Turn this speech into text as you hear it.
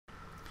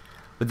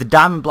With the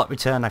diamond block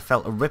return, I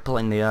felt a ripple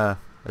in the earth,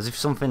 as if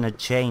something had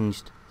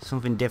changed,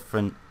 something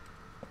different.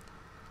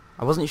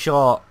 I wasn't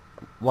sure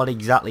what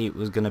exactly it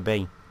was going to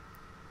be.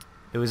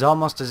 It was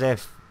almost as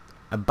if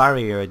a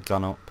barrier had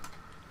gone up,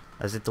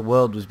 as if the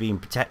world was being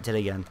protected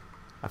again.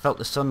 I felt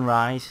the sun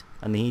rise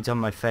and the heat on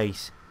my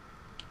face,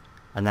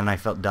 and then I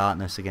felt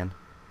darkness again.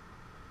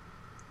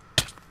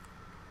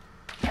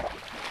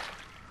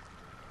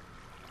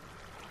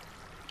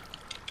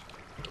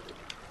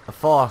 A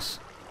force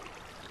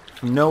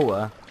from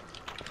nowhere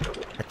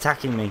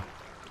attacking me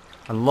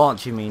and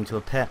launching me into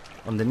a pit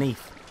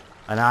underneath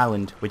an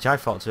island which I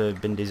thought to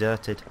have been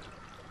deserted.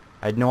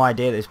 I had no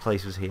idea this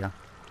place was here,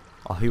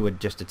 or who had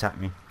just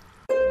attacked me.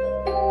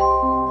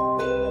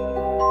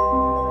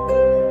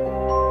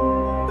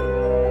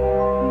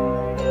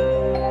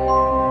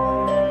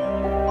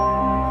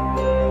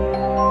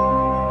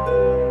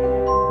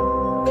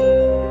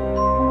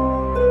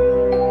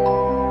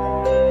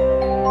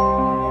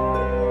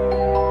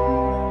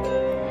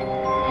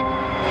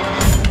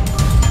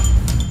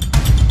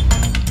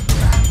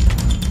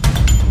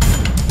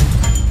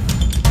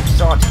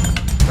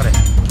 Got it.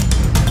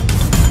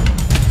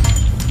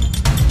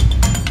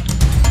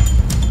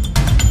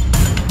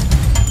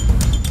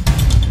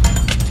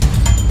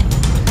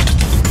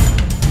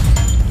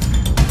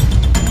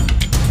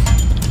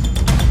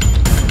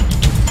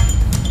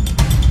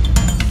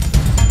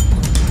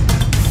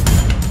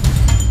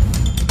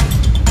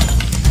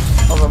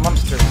 Oh, the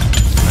monsters.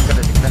 I've got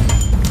to defend them.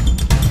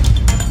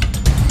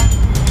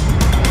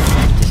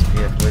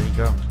 Disappeared. Where'd he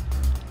go?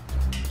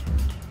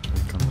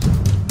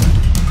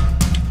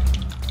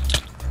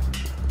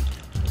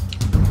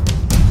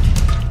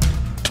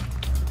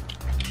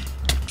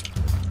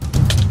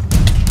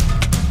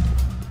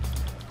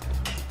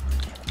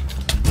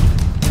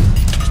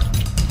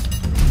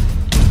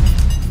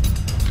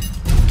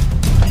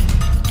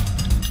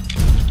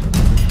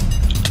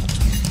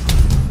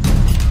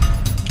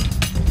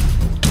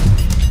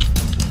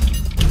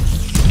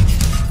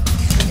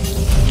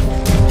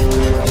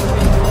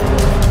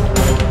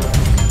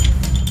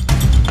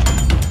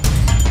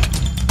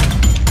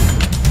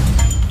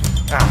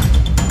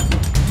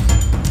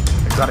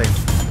 Got him.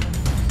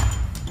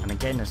 And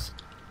again, as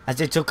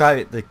I took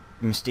out the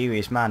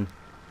mysterious man,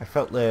 I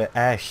felt the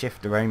air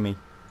shift around me.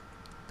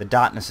 The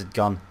darkness had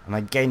gone, and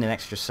I'd gained an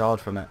extra sword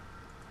from it.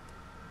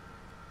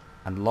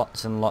 And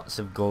lots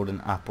of golden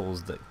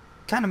apples that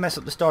kind of mess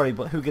up the story,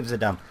 but who gives a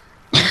damn.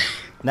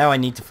 Now I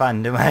need to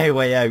find my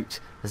way out,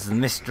 as the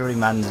mystery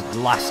man's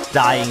last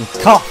dying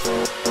cough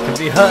can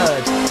be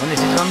heard when it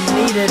is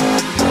unneeded.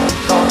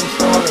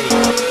 Story.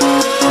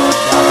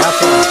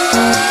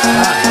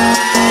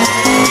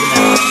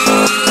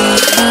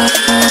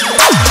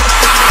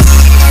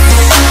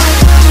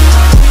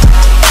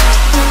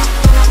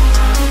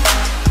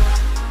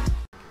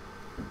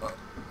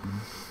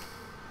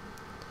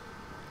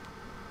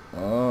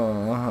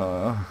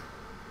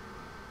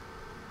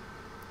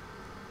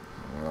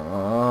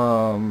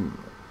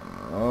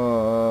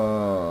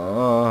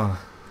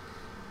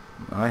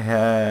 My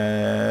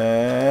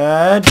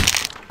head.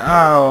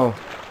 Ow.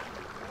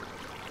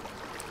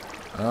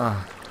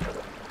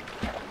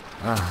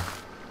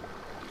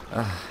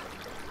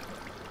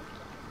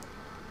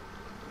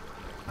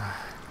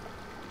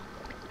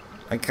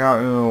 I can't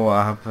remember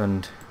what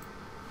happened.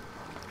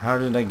 How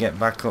did I get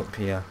back up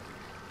here?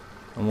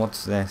 And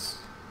what's this?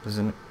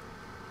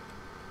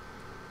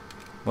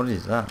 What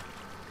is that?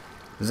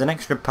 There's an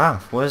extra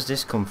path. Where's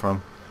this come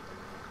from?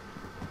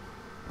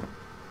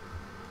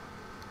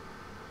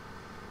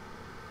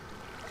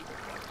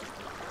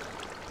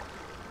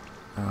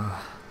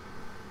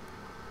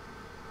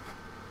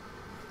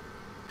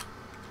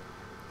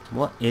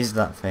 What is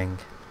that thing?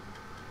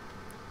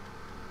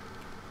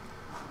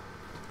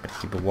 Better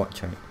keep a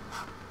watch out.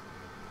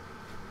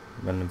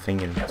 Random thing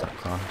in the top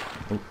corner.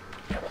 Oh.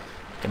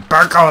 Get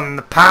back on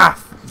the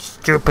path, you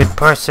stupid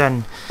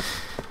person!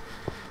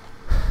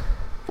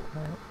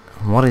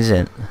 What is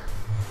it?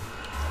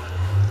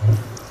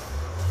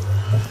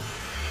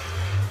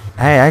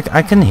 Hey,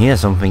 I can hear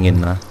something in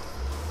there.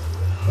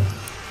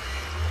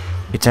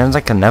 It sounds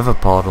like a nether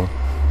portal.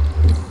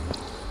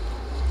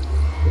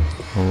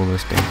 Oh,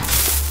 this thing.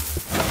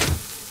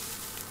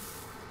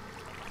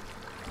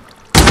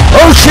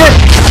 Oh shit!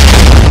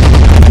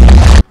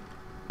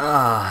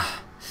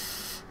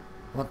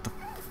 What the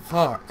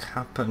fuck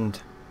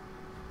happened?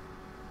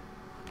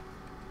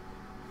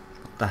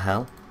 What the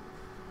hell?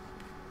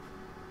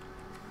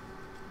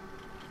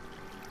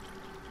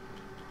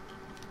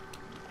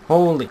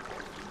 Holy!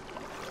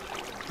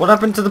 What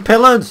happened to the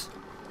pillars?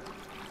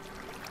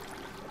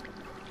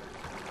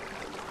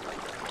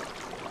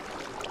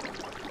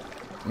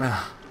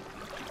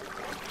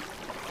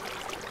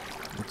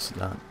 What's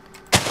that?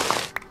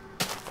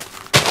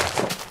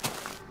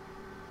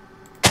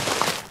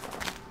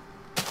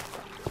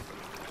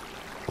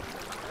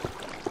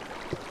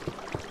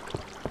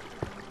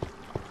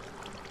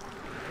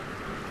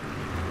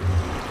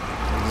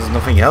 There's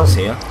nothing else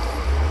here.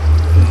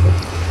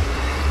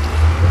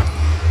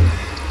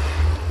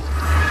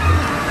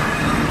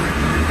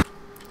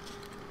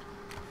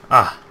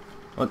 Ah.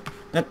 What?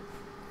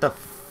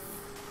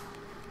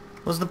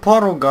 Where's the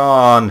portal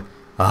gone?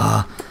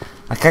 Ah.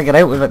 I can't get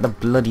out without the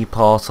bloody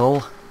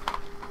portal.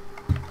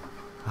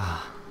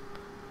 Ah.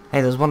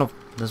 Hey, there's one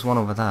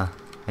over there.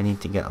 I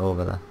need to get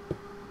over there.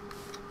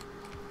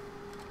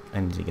 I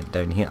need to get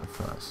down here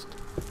first.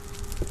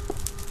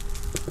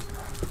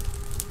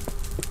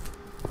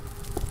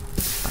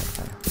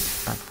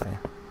 Bad fire.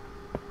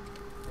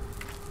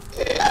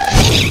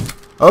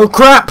 Oh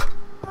crap!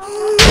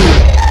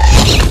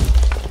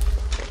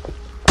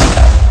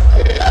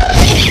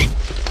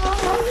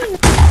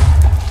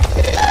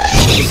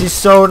 This is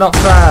so not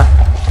fair.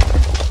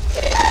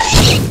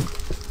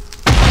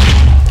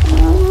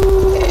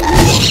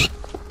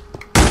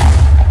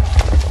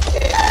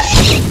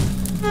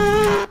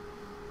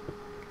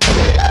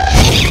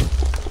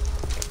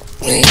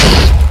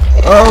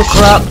 Oh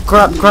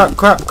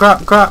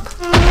crap.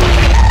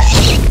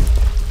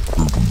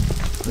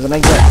 There's an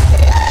exit.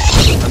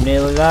 I'm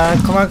nearly there.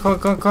 Come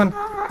on.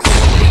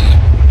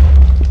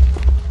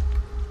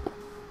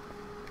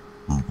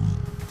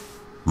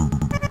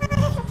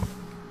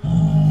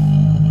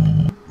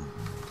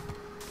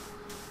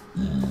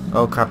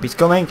 Oh crap, he's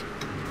coming.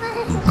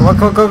 Come on,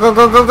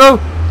 go.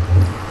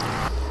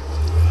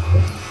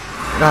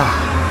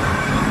 Ah.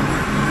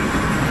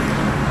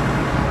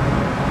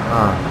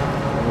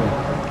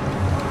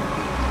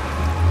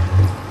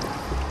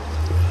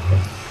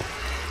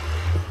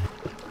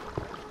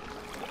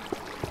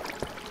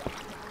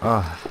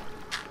 Oh.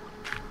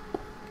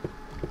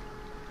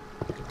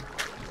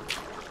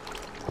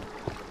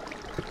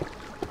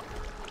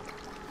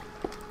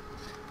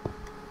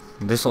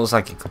 This looks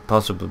like it could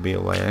possibly be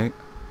a way out.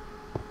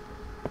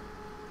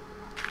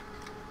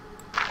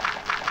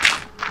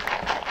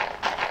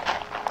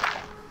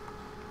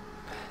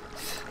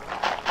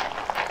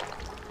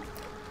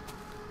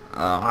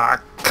 Ah,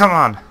 come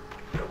on.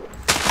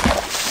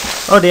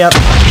 Oh dear.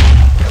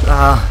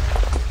 Ah.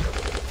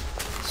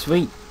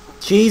 Sweet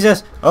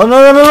Jesus. Oh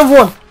no, another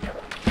one.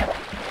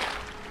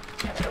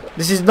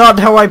 This is not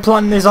how I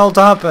planned this all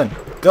to happen.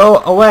 Go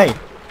away.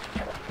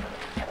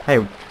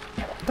 Hey,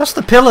 that's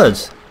the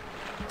pillars.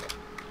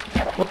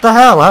 What the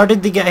hell? How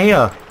did they get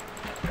here?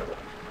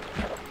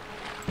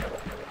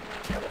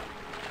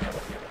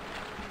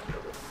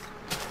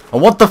 Oh,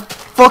 what the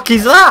fuck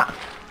is that?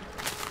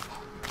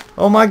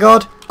 Oh my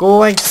god, go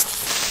away.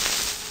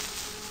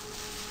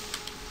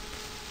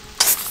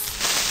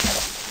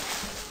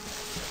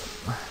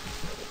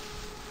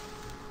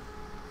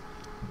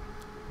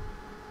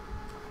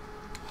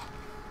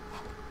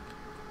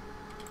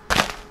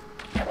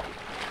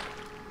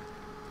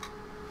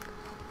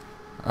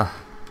 Ah.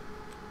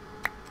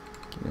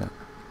 Give me that.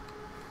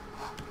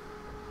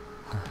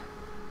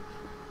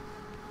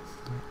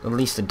 At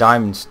least the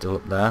diamond's still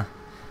up there.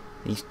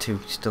 These two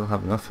still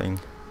have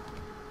nothing.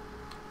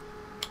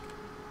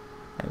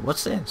 Hey,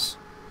 what's this?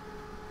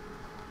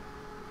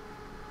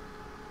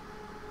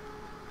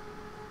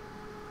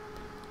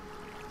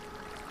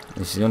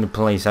 This is the only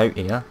place out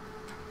here.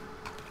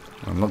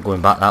 I'm not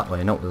going back that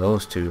way, not with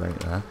those two right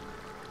there.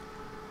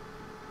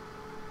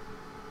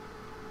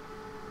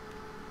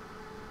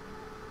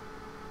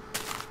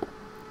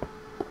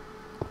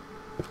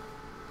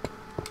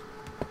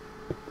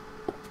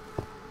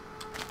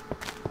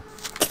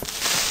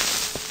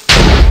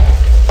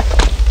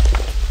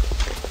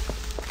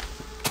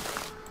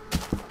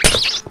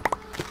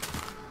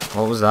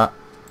 What was that?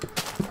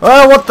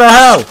 Oh, what the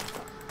hell?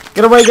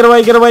 Get away.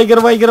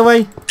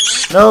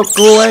 No,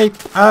 go away.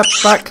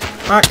 Back.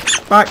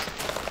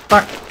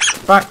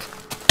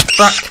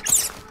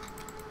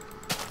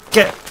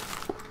 Get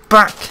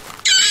back.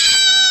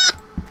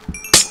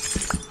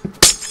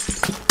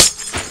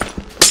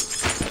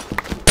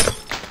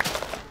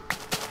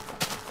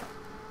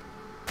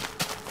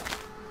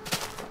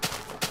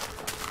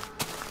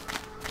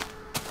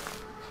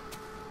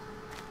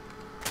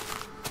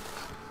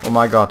 Oh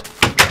my god.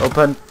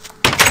 Open.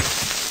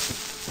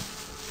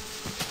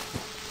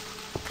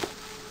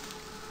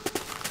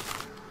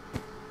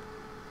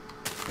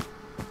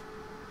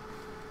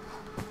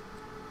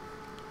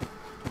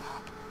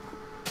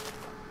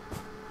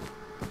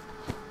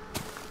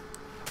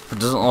 It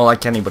doesn't look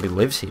like anybody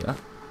lives here.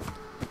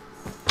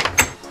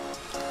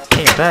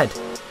 Hey, a bed.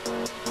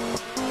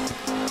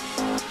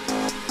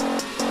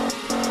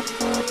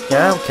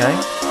 Yeah,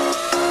 okay.